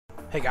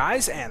Hey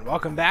guys, and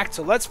welcome back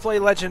to Let's Play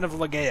Legend of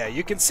Legaia.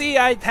 You can see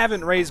I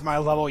haven't raised my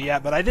level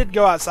yet, but I did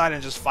go outside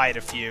and just fight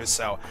a few,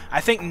 so I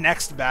think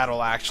next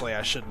battle, actually,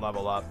 I should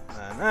level up.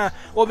 And,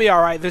 we'll be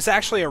alright. There's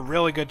actually a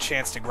really good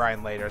chance to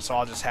grind later, so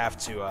I'll just have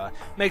to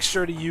make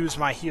sure to use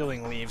my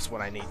healing leaves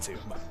when I need to.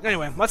 But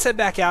anyway, let's head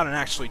back out and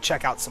actually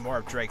check out some more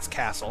of Drake's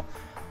castle.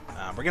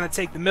 We're going to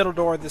take the middle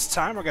door this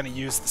time. We're going to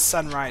use the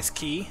sunrise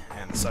key,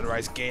 and the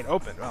sunrise gate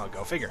open. Well,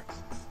 go figure.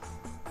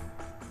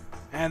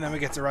 And then we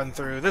get to run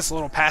through this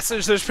little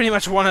passage. There's pretty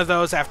much one of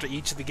those after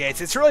each of the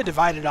gates. It's really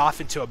divided off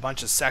into a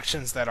bunch of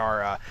sections that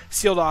are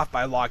sealed off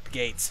by locked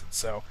gates.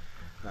 So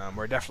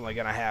we're definitely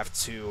going to have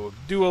to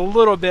do a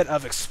little bit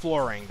of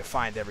exploring to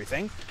find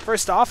everything.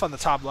 First off, on the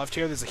top left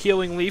here, there's a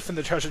healing leaf in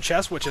the treasure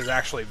chest, which is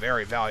actually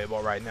very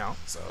valuable right now.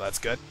 So that's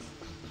good.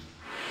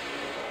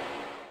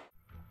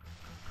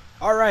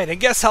 Alright, and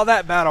guess how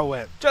that battle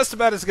went? Just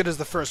about as good as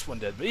the first one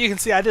did, but you can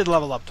see I did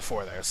level up to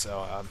 4 there,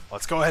 so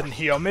let's go ahead and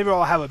heal. Maybe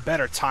I'll have a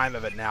better time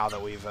of it now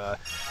that we've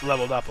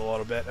leveled up a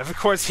little bit. Of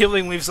course,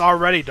 healing leaves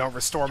already don't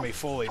restore me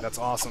fully. That's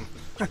awesome.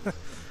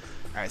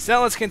 Alright, so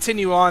now let's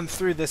continue on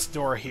through this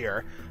door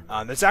here.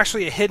 There's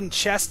actually a hidden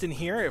chest in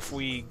here. If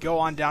we go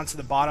on down to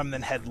the bottom,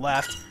 then head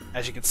left,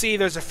 as you can see,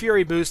 there's a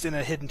Fury boost in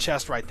a hidden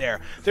chest right there.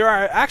 There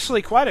are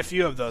actually quite a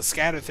few of those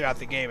scattered throughout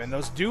the game, and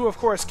those do, of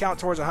course, count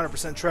towards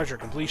 100% treasure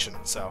completion.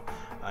 So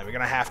you're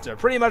going to have to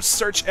pretty much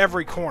search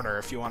every corner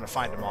if you want to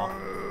find them all.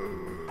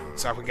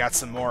 So we got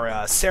some more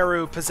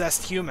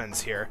Seru-possessed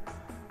humans here.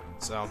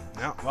 So,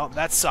 no, well,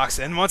 that sucks.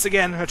 And once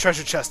again, a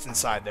treasure chest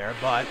inside there,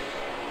 but...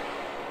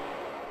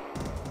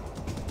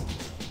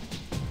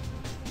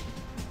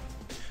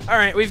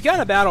 Alright, we've got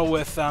a battle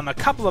with a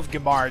couple of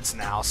Gamards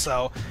now,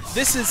 so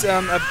this is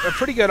a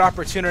pretty good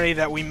opportunity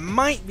that we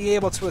might be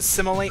able to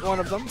assimilate one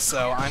of them,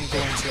 so I'm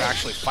going to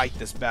actually fight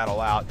this battle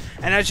out.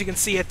 And as you can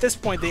see, at this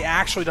point, they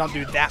actually don't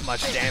do that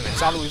much damage.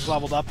 Now that we've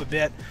leveled up a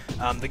bit,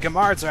 the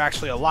Gamards are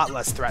actually a lot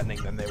less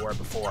threatening than they were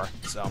before.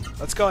 So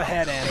let's go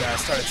ahead and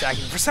start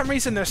attacking. For some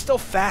reason, they're still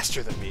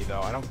faster than me,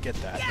 though. I don't get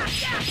that.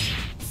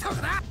 Oh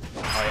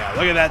yeah,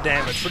 look at that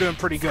damage. We're doing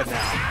pretty good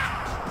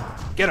now.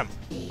 Get him.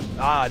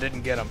 Ah, I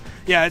didn't get him.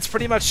 Yeah, it's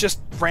pretty much just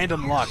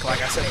random luck,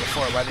 like I said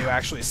before, whether you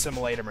actually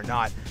assimilate him or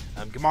not.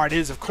 Gamard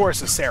is, of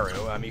course, a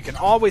Seru. You can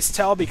always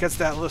tell because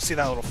let's see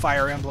that little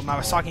fire emblem. I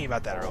was talking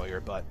about that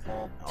earlier, but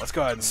let's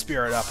go ahead and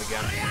spear it up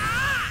again.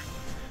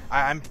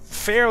 I'm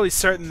fairly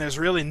certain there's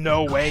really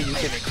no way you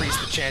can increase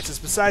the chances,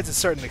 besides a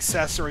certain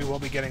accessory we'll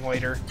be getting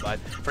later. But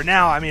for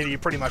now, I mean, you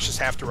pretty much just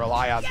have to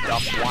rely on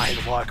dumb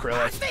blind luck,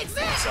 really.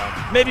 So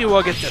maybe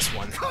we'll get this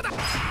one.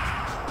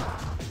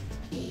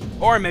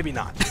 Or maybe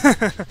not.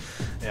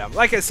 Yeah,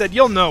 like I said,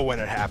 you'll know when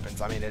it happens.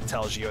 I mean, it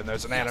tells you, and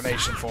there's an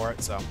animation for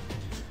it, so...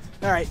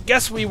 Alright,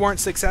 guess we weren't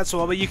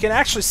successful, but you can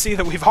actually see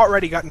that we've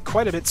already gotten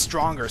quite a bit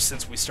stronger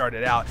since we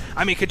started out.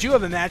 I mean, could you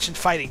have imagined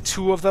fighting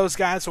 2 of those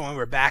guys when we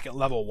were back at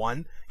level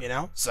 1, you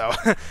know? So,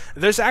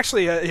 there's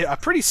actually a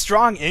pretty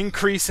strong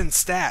increase in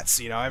stats,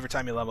 you know, every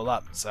time you level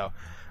up. So,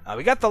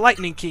 we got the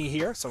lightning key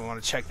here, so we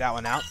want to check that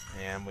one out,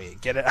 and we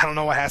get it. I don't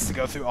know what has to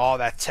go through all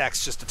that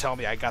text just to tell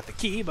me I got the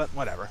key, but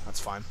whatever, that's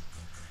fine.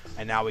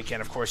 And now we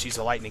can, of course, use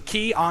the lightning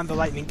key on the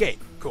lightning gate.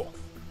 Cool.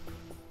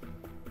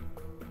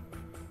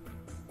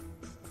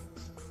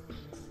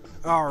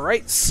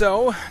 Alright,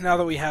 so now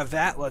that we have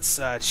that, let's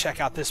check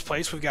out this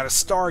place. We've got a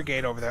star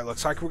gate over there, it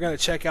looks like. We're going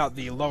to check out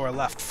the lower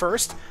left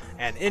first.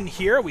 And in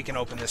here, we can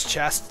open this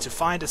chest to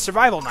find a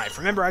survival knife.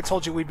 Remember, I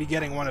told you we'd be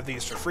getting one of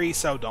these for free,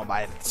 so don't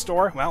buy it at the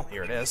store. Well,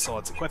 here it is, so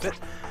let's equip it.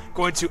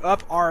 Going to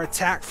up our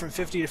attack from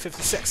 50 to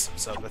 56,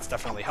 so that's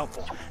definitely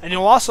helpful. And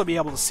you'll also be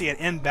able to see it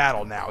in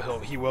battle now.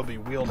 He will be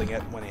wielding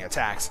it when he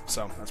attacks,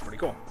 so that's pretty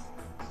cool.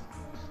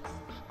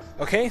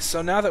 Okay,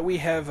 so now that we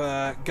have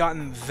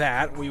gotten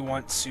that, we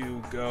want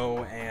to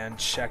go and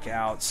check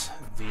out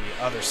the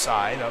other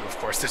side. Of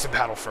course, there's a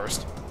battle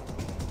first.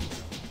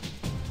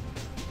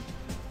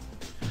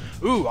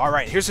 Ooh,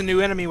 alright, here's a new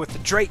enemy with the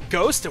Drake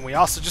Ghost, and we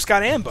also just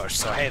got ambushed,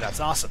 so hey, that's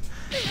awesome.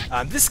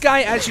 This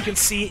guy, as you can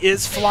see,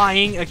 is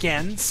flying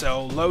again,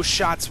 so low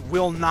shots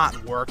will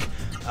not work.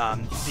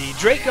 The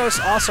Drake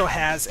Ghost also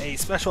has a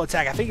special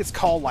attack. I think it's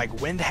called,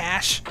 like, Wind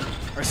Hash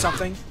or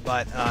something,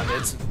 but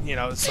it's, you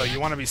know, so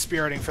you want to be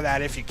spiriting for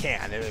that if you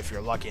can, if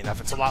you're lucky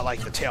enough. It's a lot like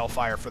the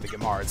Tailfire for the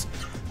Gamards.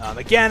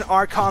 Again,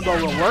 our combo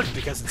will work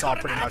because it's all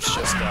pretty much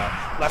just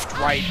left,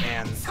 right,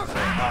 and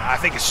I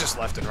think it's just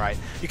left and right.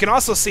 You can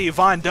also see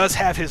Vaughn does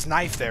have his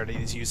knife there that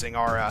he's using.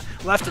 Our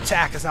left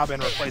attack has now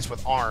been replaced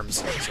with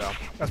arms, so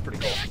that's pretty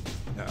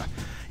cool.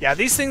 Yeah,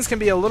 these things can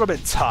be a little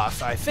bit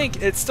tough. I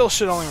think it still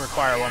should only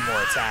require one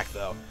more attack,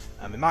 though.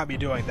 It might be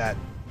doing that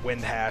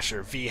Wind Hash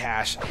or V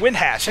Hash. Wind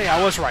Hash! Hey,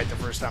 I was right the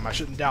first time. I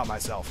shouldn't doubt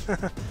myself.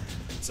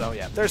 So,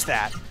 yeah, there's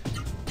that.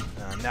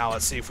 Now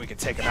let's see if we can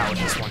take him out with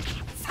this one.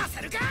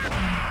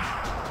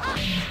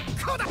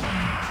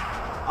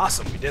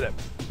 Awesome, we did it.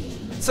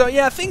 So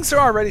yeah, things are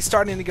already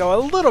starting to go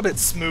a little bit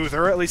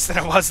smoother, at least than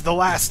it was the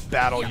last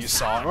battle you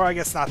saw. Or I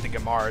guess not the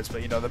Gamards,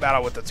 but you know, the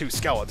battle with the 2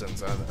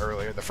 skeletons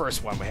earlier, the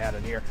first one we had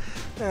in here.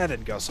 That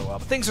didn't go so well.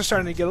 But things are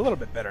starting to get a little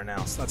bit better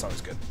now, so that's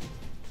always good. Alright, so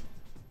now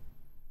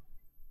that we have gotten that, we want to check out the other side. Of course, there's a battle first. And in here, we can open this chest to find a survival knife. Remember, I told you we'd be getting one of these for free, so don't buy it at the store. Well, here it is, so let's equip it. Going to up our attack from 50 to 56, so that's definitely helpful. And you'll also be able to see it in battle now. So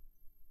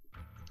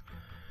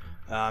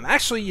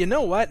Actually, you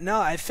know what? No,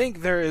 I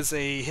think there is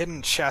a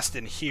hidden chest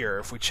in here.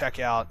 If we check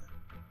out...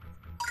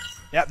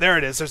 Yeah, there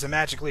it is. There's a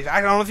magic leaf.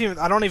 I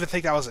don't even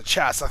think that was a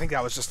chest. I think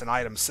that was just an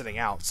item sitting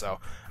out. So,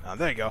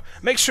 there you go.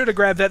 Make sure to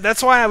grab that.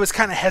 That's why I was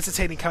kind of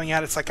hesitating coming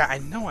out. It's like, I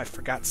know I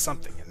forgot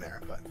something in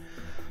there, but...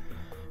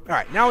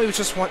 Alright, now we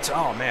just want to...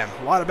 Oh, man.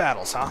 A lot of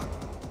battles, huh?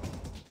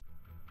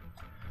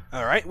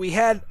 Alright, we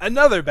had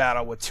another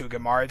battle with 2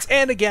 Gamards,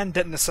 and again,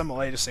 didn't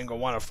assimilate a single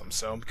one of them,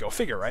 so go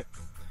figure, right?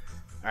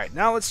 Alright,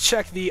 now let's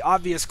check the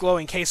obvious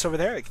glowing case over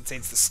there. It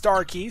contains the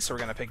star key, so we're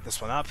going to pick this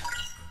one up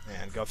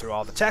and go through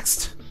all the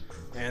text.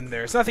 And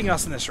there's nothing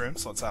else in this room,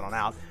 so let's head on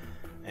out.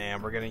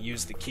 And we're going to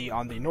use the key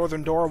on the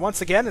northern door.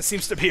 Once again, it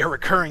seems to be a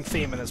recurring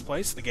theme in this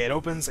place. The gate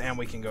opens, and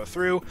we can go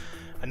through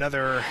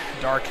another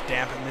dark,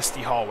 damp,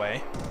 misty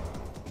hallway.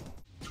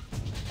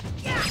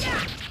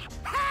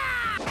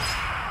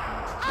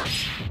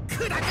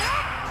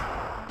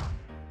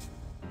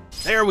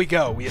 There we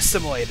go, we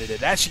assimilated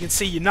it. As you can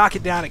see, you knock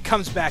it down, it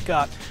comes back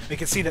up. We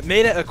can see that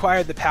Maida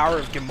acquired the power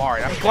of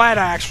Gamard. I'm glad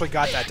I actually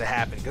got that to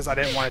happen, because I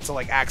didn't want it to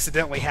like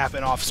accidentally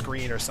happen off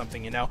screen or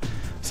something, you know?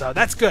 So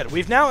that's good.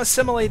 We've now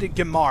assimilated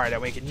Gamard,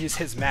 and we can use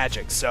his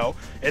magic. So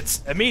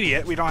it's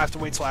immediate. We don't have to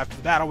wait till after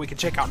the battle. We can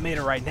check out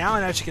Maida right now,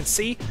 and as you can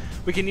see,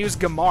 we can use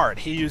Gamard.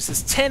 He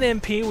uses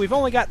 10 MP. We've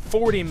only got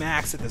 40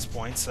 max at this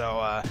point,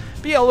 so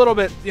be a little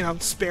bit, you know,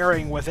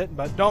 sparing with it,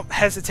 but don't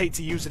hesitate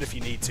to use it if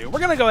you need to. We're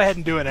going to go ahead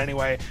and do it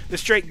anyway. The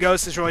straight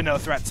ghost is really no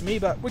threat to me,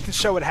 but we can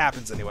show what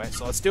happens anyway,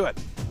 so let's do it.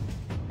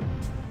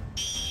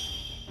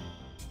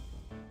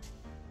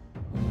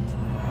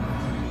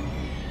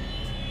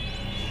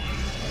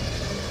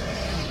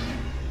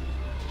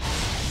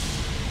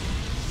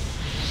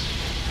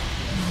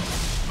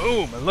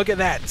 Boom, and look at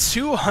that,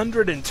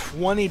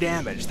 220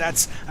 damage.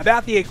 That's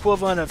about the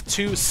equivalent of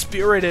 2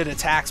 spirited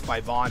attacks by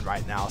Vaughn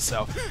right now.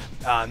 So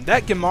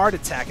that Gamard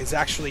attack is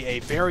actually a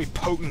very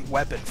potent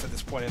weapon for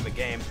this point in the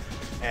game.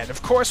 And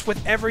of course,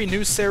 with every new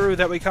Seru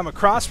that we come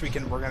across, we're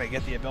going to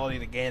get the ability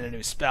to gain a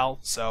new spell.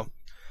 So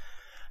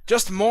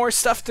just more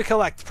stuff to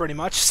collect, pretty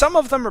much. Some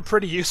of them are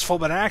pretty useful,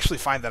 but I actually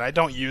find that I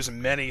don't use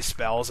many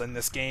spells in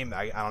this game.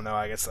 I don't know,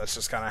 I guess that's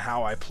just kind of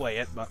how I play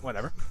it, but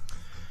whatever.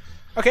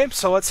 Okay,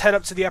 so let's head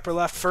up to the upper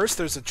left first.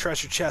 There's a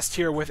treasure chest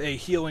here with a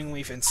healing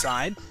leaf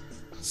inside.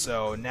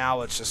 So now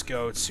let's just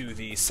go to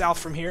the south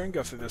from here and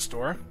go through this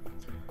door.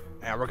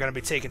 And we're going to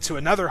be taken to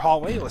another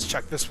hallway. Let's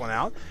check this one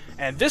out.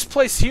 And this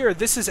place here,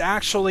 this is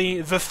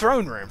actually the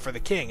throne room for the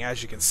king,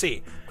 as you can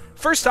see.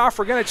 First off,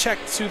 we're going to check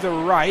to the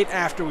right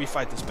after we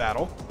fight this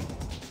battle.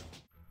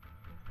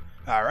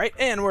 Alright,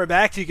 and we're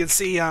back. You can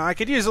see I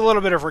could use a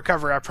little bit of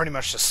recovery. I pretty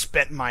much just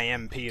spent my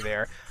MP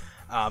there.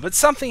 But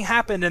something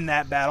happened in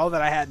that battle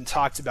that I hadn't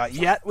talked about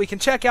yet. We can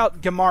check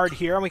out Gamard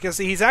here, and we can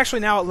see he's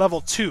actually now at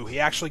level 2. He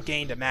actually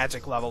gained a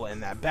magic level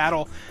in that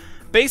battle.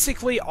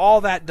 Basically,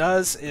 all that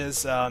does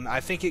is, I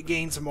think it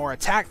gains more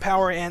attack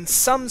power, and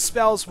some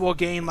spells will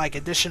gain, like,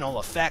 additional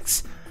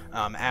effects.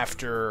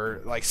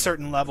 After, like,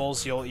 certain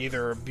levels, you'll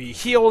either be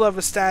healed of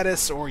a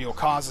status, or you'll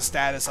cause a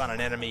status on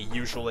an enemy.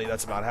 Usually,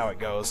 that's about how it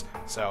goes.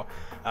 So,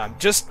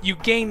 just, you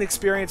gain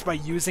experience by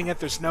using it.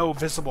 There's no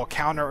visible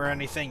counter or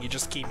anything. You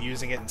just keep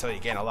using it until you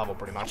gain a level,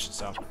 pretty much.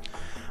 So,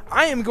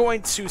 I am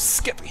going to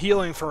skip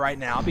healing for right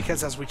now,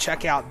 because as we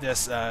check out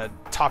this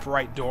top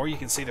right door, you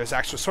can see there's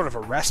actually sort of a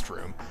rest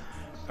room.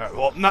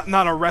 Well,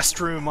 not a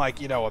restroom like,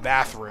 you know, a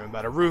bathroom,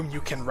 but a room you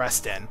can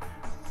rest in.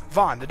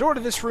 Vaughn, the door to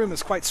this room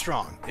is quite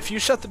strong. If you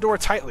shut the door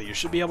tightly, you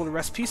should be able to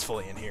rest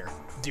peacefully in here.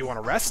 Do you want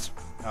to rest?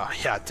 Oh,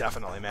 yeah,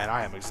 definitely, man.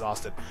 I am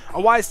exhausted. A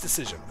wise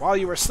decision. While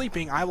you are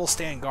sleeping, I will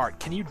stand guard.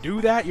 Can you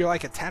do that? You're,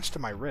 like, attached to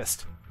my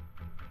wrist.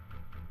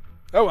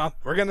 Oh, well.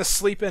 We're gonna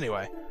sleep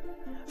anyway.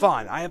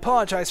 Vaughn, I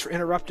apologize for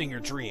interrupting your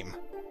dream.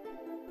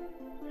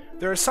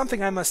 There is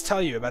something I must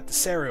tell you about the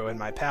Seru and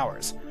my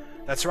powers.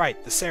 That's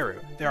right, the Seru.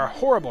 They are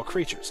horrible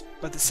creatures,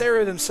 but the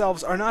Seru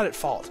themselves are not at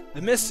fault.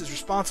 The mist is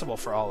responsible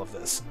for all of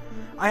this.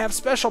 I have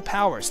special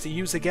powers to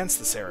use against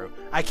the Seru.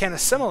 I can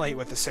assimilate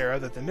with the Seru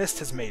that the mist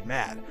has made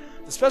mad.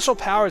 The special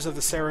powers of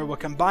the Seru will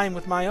combine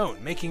with my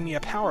own, making me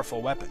a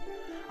powerful weapon.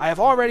 I have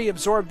already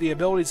absorbed the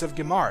abilities of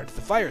Gamard,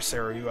 the fire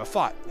Seru you have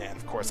fought, and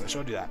of course I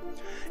showed you that.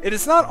 It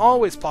is not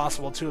always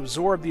possible to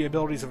absorb the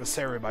abilities of a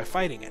Seru by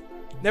fighting it.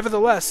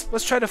 Nevertheless,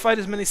 let's try to fight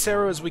as many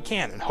Seru as we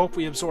can and hope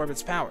we absorb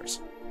its powers.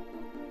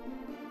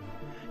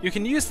 You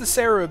can use the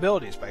Seru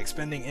abilities by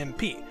expending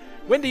MP.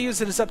 When to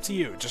use it is up to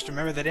you, just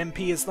remember that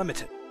MP is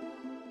limited.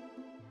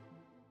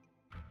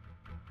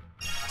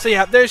 So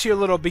yeah, there's your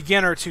little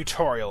beginner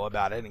tutorial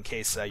about it, in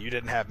case you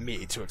didn't have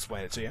me to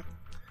explain it to you.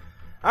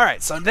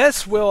 Alright, so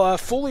this will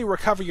fully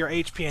recover your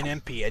HP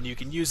and MP, and you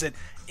can use it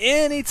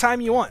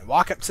anytime you want.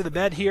 Walk up to the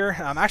bed here.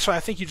 Actually,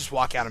 I think you just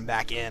walk out and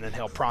back in, and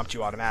he'll prompt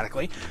you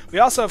automatically. We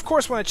also, of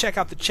course, want to check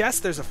out the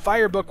chest. There's a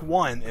Fire Book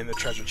 1 in the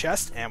treasure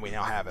chest, and we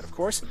now have it, of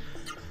course.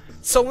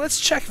 So let's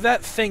check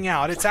that thing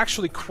out. It's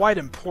actually quite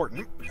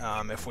important.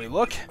 If we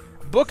look,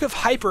 Book of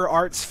Hyper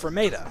Arts for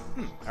Maida.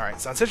 Alright,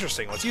 sounds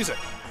interesting. Let's use it.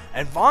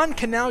 And Vaughn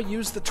can now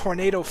use the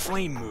Tornado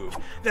Flame move.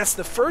 That's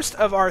the first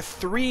of our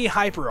 3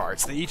 hyper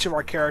arts that each of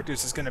our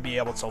characters is going to be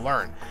able to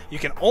learn. You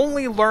can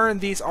only learn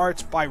these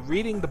arts by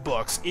reading the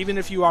books, even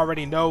if you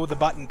already know the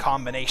button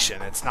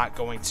combination. It's not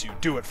going to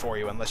do it for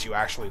you unless you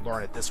actually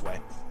learn it this way.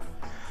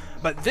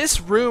 But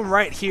this room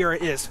right here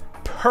is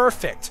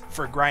perfect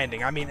for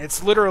grinding. I mean,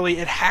 it's literally,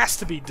 it has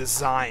to be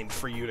designed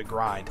for you to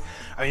grind.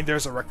 I mean,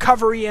 there's a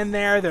recovery in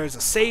there, there's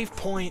a save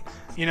point,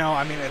 you know,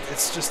 I mean,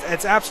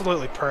 it's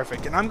absolutely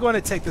perfect, and I'm going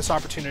to take this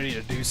opportunity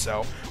to do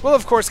so. We'll,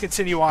 of course,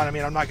 continue on. I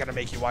mean, I'm not going to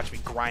make you watch me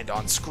grind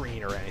on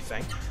screen or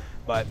anything,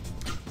 but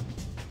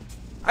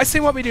I say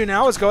what we do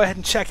now is go ahead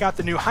and check out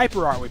the new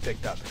hyper art we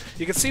picked up.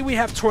 You can see we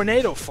have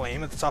Tornado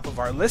Flame at the top of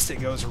our list.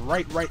 It goes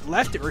right,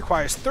 left. It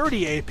requires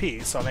 30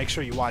 AP, so make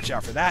sure you watch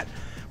out for that.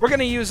 We're going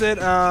to use it,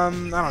 I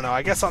don't know,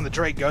 I guess on the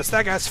Drake Ghost.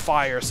 That guy's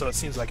fire, so it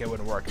seems like it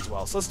wouldn't work as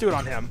well. So let's do it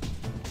on him.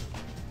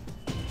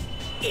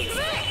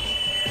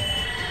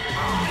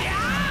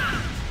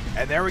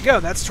 And there we go,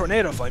 that's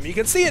Tornado Flame. You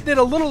can see it did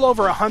a little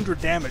over 100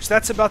 damage.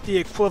 That's about the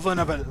equivalent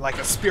of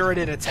a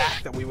spirited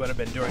attack that we would have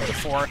been doing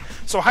before.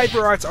 So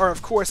hyper arts are,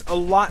 of course, a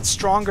lot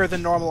stronger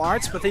than normal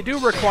arts, but they do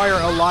require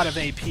a lot of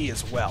AP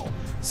as well.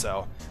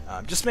 So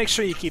just make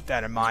sure you keep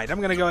that in mind. I'm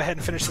going to go ahead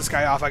and finish this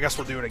guy off. I guess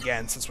we'll do it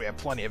again since we have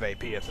plenty of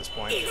AP at this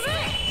point.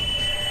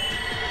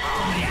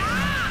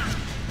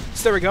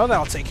 So there we go,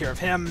 that'll take care of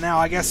him. Now,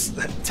 I guess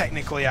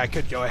technically I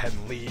could go ahead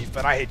and leave,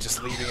 but I hate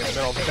just leaving in the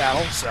middle of the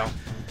battle, so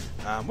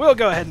we'll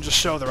go ahead and just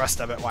show the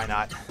rest of it, why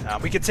not?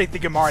 We could take the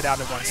Gemard out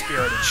in one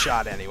spirited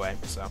shot anyway,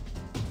 so.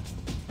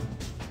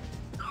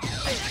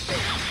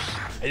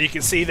 And you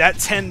can see that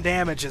 10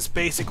 damage is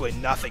basically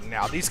nothing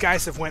now. These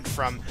guys have went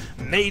from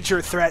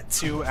major threat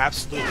to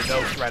absolutely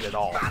no threat at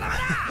all.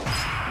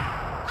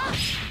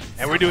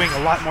 And we're doing a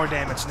lot more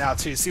damage now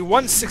too. See,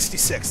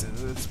 166,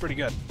 it's pretty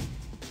good.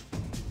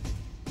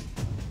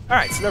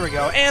 Alright, so there we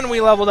go, and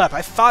we leveled up.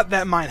 I thought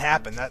that might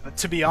happen.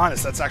 To be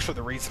honest, that's actually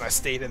the reason I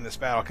stayed in this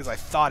battle, because I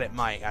thought it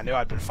might. I knew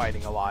I'd been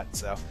fighting a lot,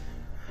 so.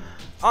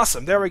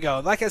 Awesome, there we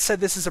go. Like I said,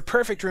 this is a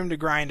perfect room to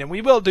grind, and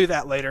we will do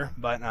that later,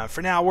 but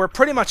for now, we're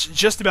pretty much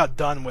just about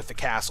done with the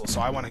castle,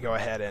 so I want to go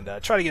ahead and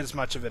try to get as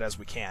much of it as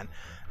we can.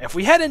 If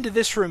we head into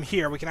this room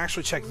here, we can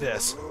actually check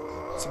this.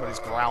 Somebody's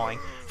growling.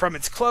 From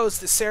its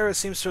clothes, this Saru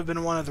seems to have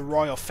been one of the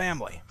royal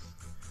family.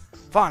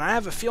 Vaughn, I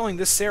have a feeling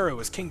this Saru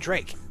is King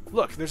Drake.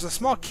 Look, there's a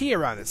small key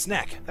around its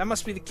neck. That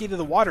must be the key to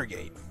the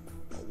Watergate.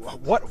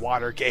 What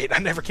Watergate? I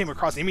never came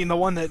across it. You mean the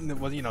one that,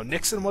 you know,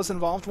 Nixon was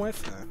involved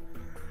with?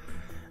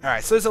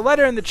 Alright, so there's a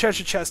letter in the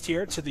treasure chest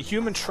here to the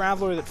human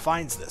traveler that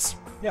finds this.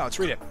 Yeah, let's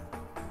read it.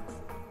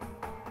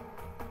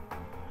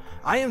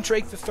 I am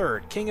Drake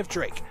III, King of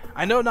Drake.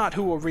 I know not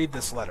who will read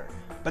this letter,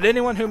 but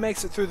anyone who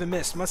makes it through the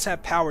mist must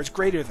have powers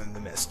greater than the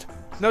mist.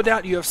 No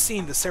doubt you have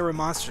seen the Saru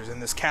monsters in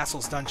this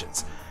castle's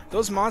dungeons.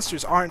 Those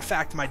monsters are in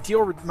fact my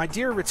dear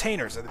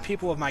retainers of the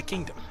people of my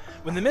kingdom.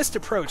 When the mist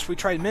approached, we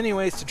tried many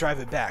ways to drive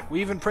it back. We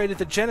even prayed at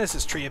the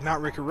Genesis tree of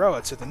Mount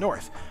Rikuroa to the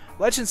north.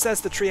 Legend says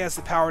the tree has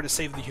the power to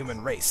save the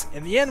human race.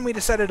 In the end, we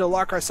decided to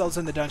lock ourselves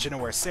in the dungeon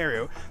and wear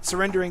Saru,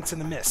 surrendering to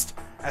the mist.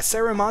 As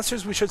Saru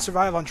monsters, we should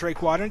survive on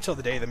Drake water until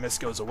the day the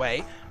mist goes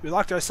away. We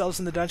locked ourselves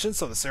in the dungeon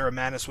so the Saru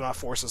madness will not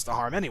force us to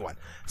harm anyone.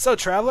 So,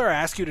 traveler, I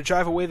ask you to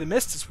drive away the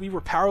mist as we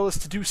were powerless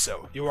to do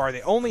so. You are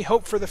the only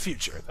hope for the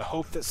future, the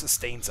hope that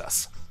sustains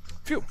us.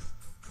 Phew.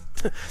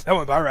 That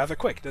went by rather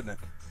quick, didn't it?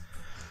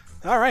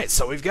 Alright,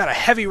 so we've got a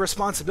heavy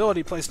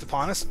responsibility placed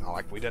upon us, not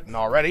like we didn't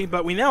already,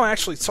 but we now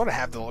actually sort of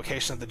have the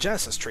location of the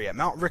Genesis tree at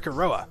Mount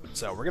Rikuroa,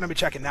 so we're going to be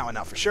checking that one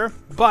out for sure.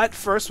 But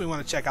first we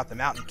want to check out the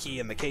mountain key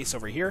in the case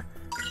over here,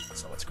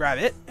 so let's grab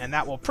it, and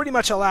that will pretty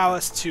much allow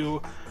us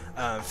to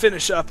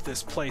finish up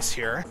this place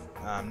here.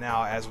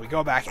 Now as we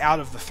go back out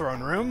of the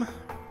throne room,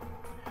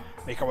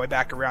 make our way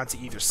back around to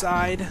either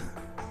side,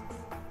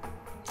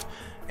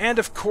 and,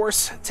 of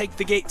course, take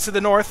the gate to the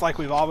north like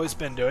we've always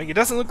been doing. It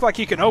doesn't look like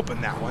you can open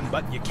that one,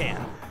 but you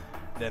can.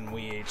 Then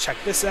we check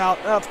this out.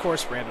 Of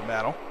course, random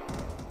battle.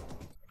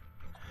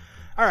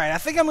 Alright, I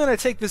think I'm going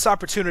to take this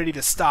opportunity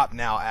to stop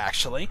now,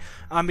 actually,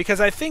 because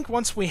I think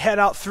once we head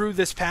out through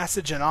this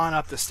passage and on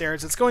up the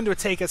stairs, it's going to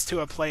take us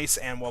to a place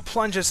and will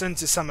plunge us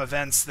into some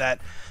events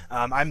that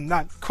I'm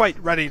not quite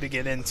ready to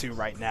get into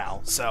right now.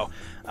 So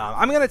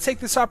I'm going to take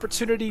this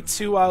opportunity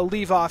to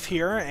leave off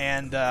here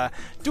and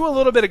do a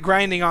little bit of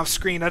grinding off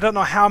screen. I don't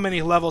know how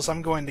many levels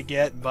I'm going to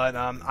get, but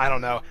I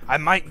don't know. I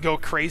might go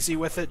crazy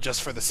with it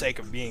just for the sake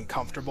of being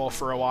comfortable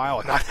for a while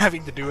and not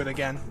having to do it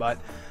again, but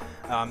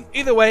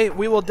either way,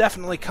 we will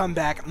definitely come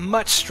back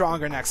much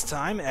stronger next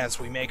time as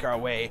we make our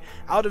way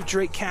out of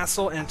Drake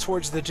Castle and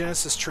towards the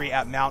Genesis tree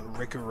at Mount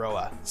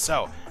Rikuroa.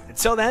 So,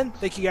 until then,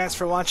 thank you guys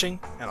for watching,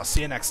 and I'll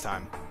see you next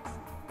time.